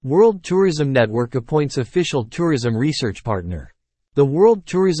World Tourism Network appoints official tourism research partner. The World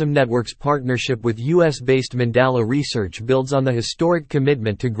Tourism Network's partnership with US-based Mandala Research builds on the historic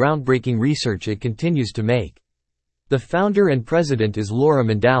commitment to groundbreaking research it continues to make. The founder and president is Laura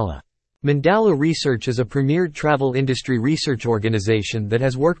Mandala. Mandala Research is a premier travel industry research organization that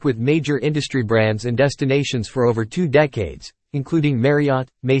has worked with major industry brands and destinations for over 2 decades, including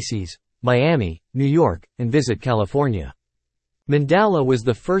Marriott, Macy's, Miami, New York, and Visit California. Mandala was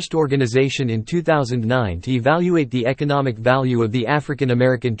the first organization in 2009 to evaluate the economic value of the African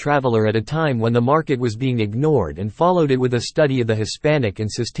American traveler at a time when the market was being ignored, and followed it with a study of the Hispanic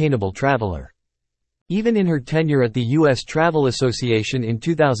and sustainable traveler. Even in her tenure at the U.S. Travel Association in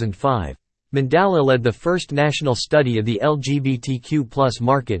 2005, Mandala led the first national study of the LGBTQ+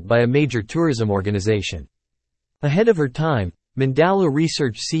 market by a major tourism organization. Ahead of her time, Mandala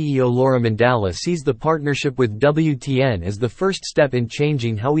Research CEO Laura Mandala sees the partnership with WTN as the first step in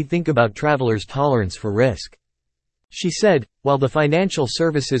changing how we think about travelers' tolerance for risk. She said, "While the financial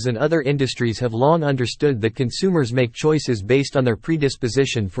services and other industries have long understood that consumers make choices based on their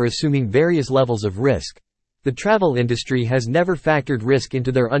predisposition for assuming various levels of risk, the travel industry has never factored risk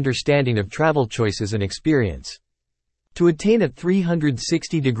into their understanding of travel choices and experience. To attain a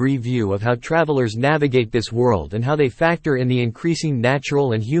 360-degree view of how travelers navigate this world and how they factor in the increasing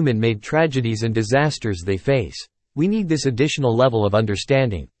natural and human-made tragedies and disasters they face, we need this additional level of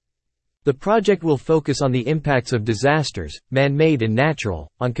understanding." The project will focus on the impacts of disasters, man-made and natural,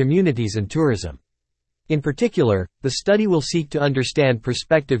 on communities and tourism. In particular, the study will seek to understand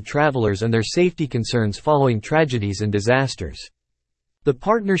prospective travelers and their safety concerns following tragedies and disasters. The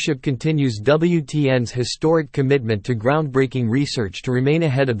partnership continues WTN's historic commitment to groundbreaking research to remain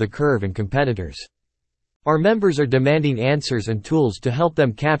ahead of the curve and competitors. Our members are demanding answers and tools to help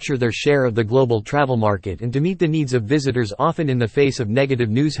them capture their share of the global travel market and to meet the needs of visitors often in the face of negative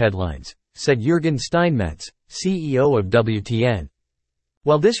news headlines, said Jürgen Steinmetz, CEO of WTN.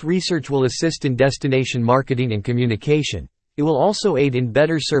 While this research will assist in destination marketing and communication, it will also aid in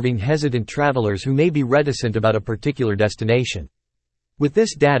better serving hesitant travelers who may be reticent about a particular destination. With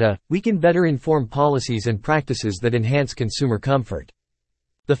this data, we can better inform policies and practices that enhance consumer comfort.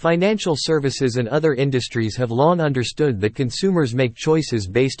 The financial services and other industries have long understood that consumers make choices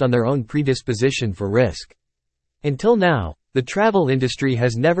based on their own predisposition for risk. Until now, the travel industry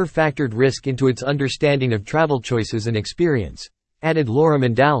has never factored risk into its understanding of travel choices and experience, added Laura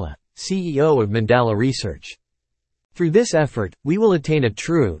Mandala, CEO of Mandala Research. Through this effort, we will attain a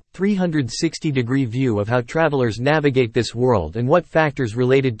true, 360-degree view of how travelers navigate this world and what factors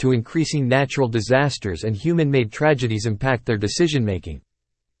related to increasing natural disasters and human-made tragedies impact their decision-making.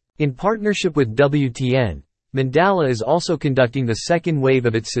 In partnership with WTN, Mandala is also conducting the second wave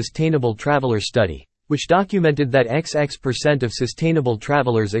of its Sustainable Traveler Study, which documented that XX% of sustainable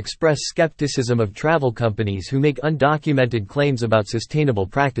travelers express skepticism of travel companies who make undocumented claims about sustainable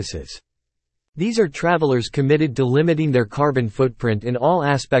practices. These are travelers committed to limiting their carbon footprint in all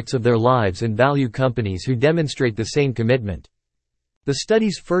aspects of their lives and value companies who demonstrate the same commitment. The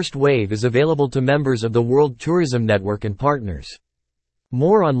study's first wave is available to members of the World Tourism Network and partners.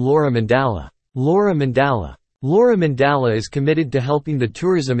 More on Laura Mandala. Laura Mandala is committed to helping the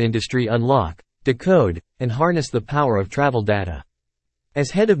tourism industry unlock, decode, and harness the power of travel data.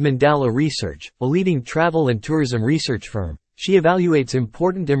 As head of Mandala Research, a leading travel and tourism research firm, she evaluates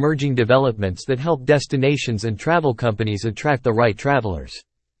important emerging developments that help destinations and travel companies attract the right travelers.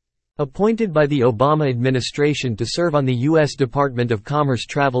 Appointed by the Obama administration to serve on the U.S. Department of Commerce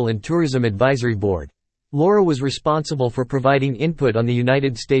Travel and Tourism Advisory Board, Laura was responsible for providing input on the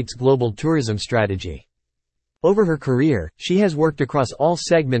United States global tourism strategy. Over her career, she has worked across all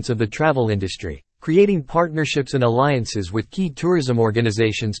segments of the travel industry, creating partnerships and alliances with key tourism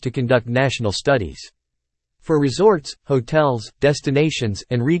organizations to conduct national studies. For resorts, hotels, destinations,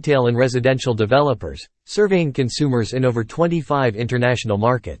 and retail and residential developers, surveying consumers in over 25 international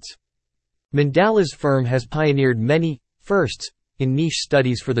markets. Mandala's firm has pioneered many firsts in niche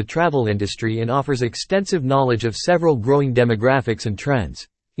studies for the travel industry and offers extensive knowledge of several growing demographics and trends,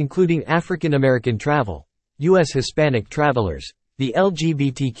 including African American travel, U.S. Hispanic travelers, the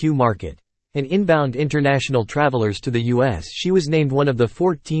LGBTQ market, and inbound international travelers to the U.S. She was named one of the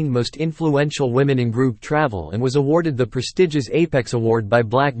 14 most influential women in group travel and was awarded the prestigious Apex Award by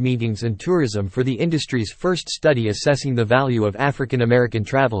Black Meetings and Tourism for the industry's first study assessing the value of African American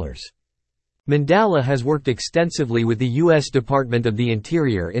travelers. Mandala has worked extensively with the U.S. Department of the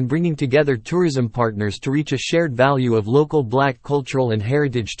Interior in bringing together tourism partners to reach a shared value of local Black cultural and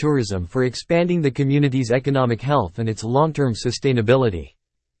heritage tourism for expanding the community's economic health and its long-term sustainability.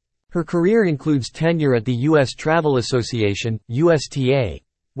 Her career includes tenure at the U.S. Travel Association, USTA,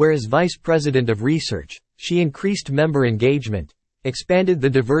 where as Vice President of Research, she increased member engagement, expanded the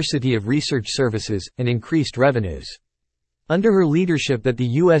diversity of research services, and increased revenues. Under her leadership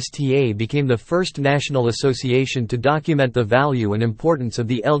the USTA became the first national association to document the value and importance of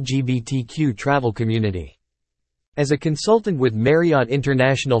the LGBTQ travel community. As a consultant with Marriott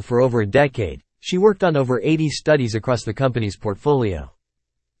International for over a decade, she worked on over 80 studies across the company's portfolio.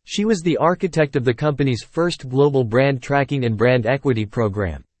 She was the architect of the company's first global brand tracking and brand equity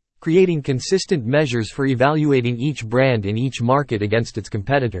program, creating consistent measures for evaluating each brand in each market against its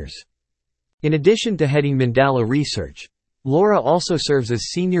competitors. In addition to heading Mandala Research, Laura also serves as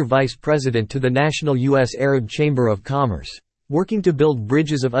Senior Vice President to the National U.S. Arab Chamber of Commerce, working to build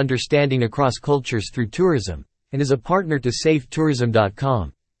bridges of understanding across cultures through tourism, and is a partner to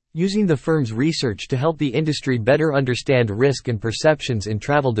SafeTourism.com, using the firm's research to help the industry better understand risk and perceptions in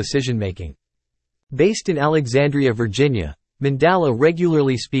travel decision-making. Based in Alexandria, Virginia, Mandala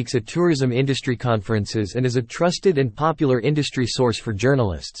regularly speaks at tourism industry conferences and is a trusted and popular industry source for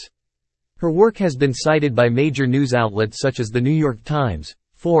journalists. Her work has been cited by major news outlets such as The New York Times,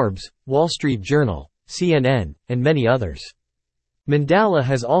 Forbes, Wall Street Journal, CNN, and many others. Mandala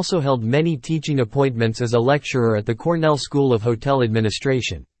has also held many teaching appointments as a lecturer at the Cornell School of Hotel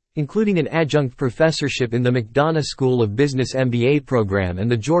Administration, including an adjunct professorship in the McDonough School of Business MBA program and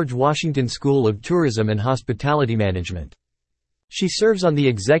the George Washington School of Tourism and Hospitality Management. She serves on the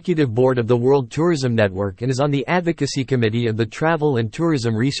executive board of the World Tourism Network and is on the advocacy committee of the Travel and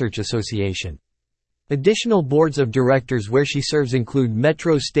Tourism Research Association. Additional boards of directors where she serves include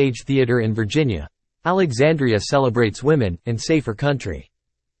Metro Stage Theater in Virginia, Alexandria Celebrates Women, and Safer Country.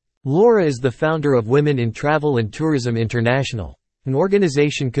 Laura is the founder of Women in Travel and Tourism International, an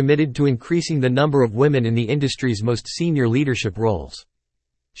organization committed to increasing the number of women in the industry's most senior leadership roles.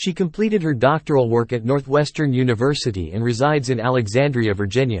 She completed her doctoral work at Northwestern University and resides in Alexandria,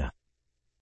 Virginia.